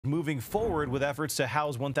moving forward with efforts to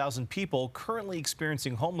house 1,000 people currently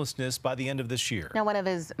experiencing homelessness by the end of this year. Now, one of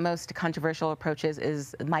his most controversial approaches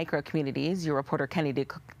is micro-communities. Your reporter Kennedy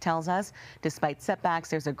Cook tells us, despite setbacks,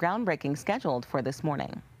 there's a groundbreaking scheduled for this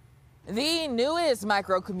morning. The newest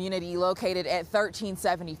micro-community located at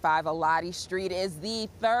 1375 Elati Street is the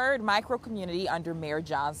third micro-community under Mayor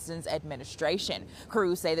Johnston's administration.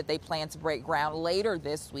 Crews say that they plan to break ground later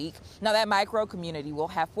this week. Now, that micro-community will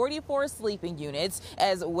have 44 sleeping units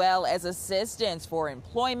as well as assistance for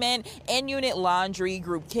employment, in-unit laundry,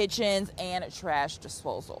 group kitchens, and trash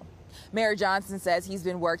disposal. Mayor Johnston says he's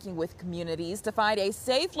been working with communities to find a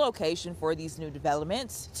safe location for these new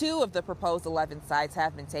developments. 2 of the proposed 11 sites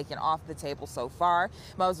have been taken off the table so far.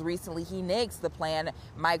 Most recently, he nixed the planned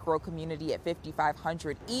micro-community at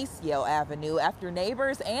 5500 East Yale Avenue after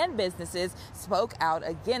neighbors and businesses spoke out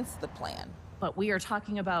against the plan. But we are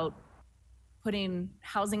talking about putting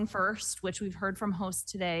housing first, which we've heard from hosts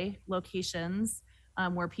today, locations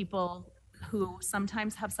where people who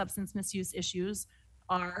sometimes have substance misuse issues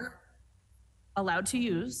are allowed to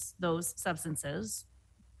use those substances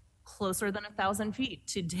closer than 1,000 feet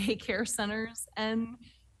to daycare centers and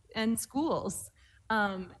schools.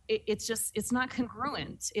 It's not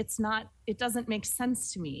congruent. It doesn't make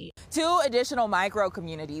sense to me. 2 additional micro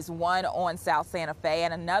communities, one on South Santa Fe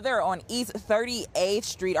and another on East 38th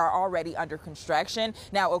Street, are already under construction.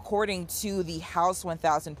 Now, according to the House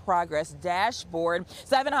 1000 Progress Dashboard,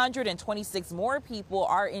 726 more people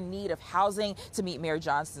are in need of housing to meet Mayor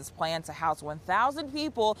Johnston's plan to house 1,000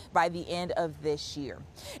 people by the end of this year.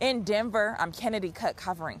 In Denver, I'm Kennedy Cook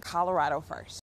covering Colorado First.